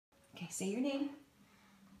say your name.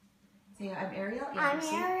 Say, I'm Arielle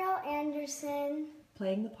Anderson. I'm Arielle Anderson.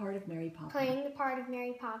 Playing the part of Mary Poppins. Playing the part of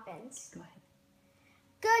Mary Poppins. Go ahead.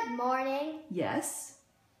 Good morning. Yes?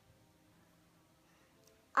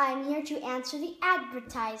 I'm here to answer the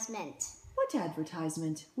advertisement. What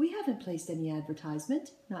advertisement? We haven't placed any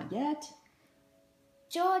advertisement. Not yet.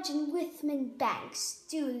 George and Whitman Banks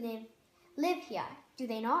do live here, do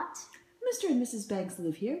they not? Mr. and Mrs. Banks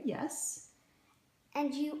live here, yes.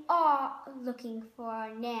 And you are looking for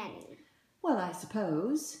a nanny. Well, I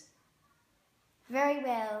suppose. Very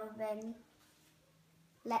well, then.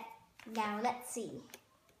 Let's see.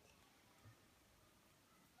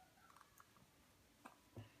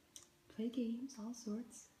 Play games, all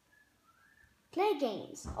sorts. Play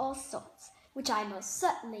games, all sorts, which I most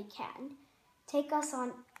certainly can. Take us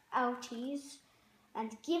on outies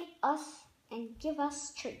and give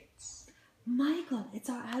us treats. Michael, it's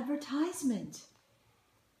our advertisement.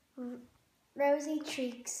 Rosy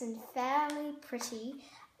cheeks and fairly pretty.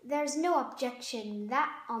 There's no objection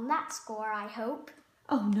on that score, I hope.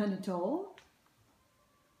 Oh, none at all.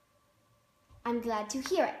 I'm glad to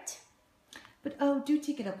hear it. But oh, do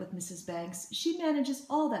take it up with Mrs. Banks. She manages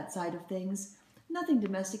all that side of things. Nothing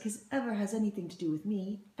domestic ever has anything to do with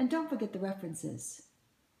me. And don't forget the references.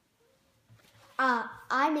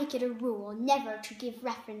 I make it a rule never to give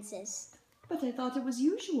references. But I thought it was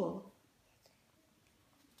usual.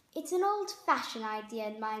 It's an old-fashioned idea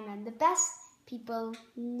in my mind. The best people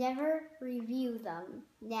never review them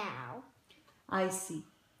now. I see.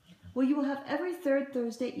 Well, you will have every third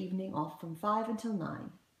Thursday evening off from 5 until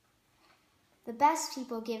 9. The best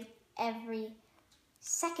people give every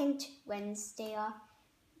second Wednesday off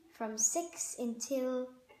from 6 until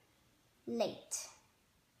late.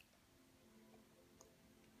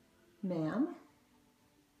 Ma'am?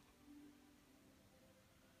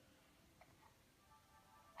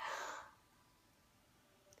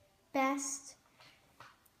 Best.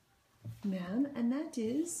 Ma'am, and that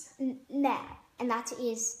is? And that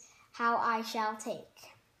is how I shall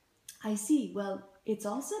take. I see. Well, it's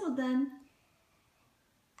all settled then.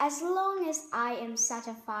 As long as I am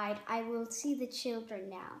satisfied, I will see the children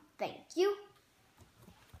now. Thank you.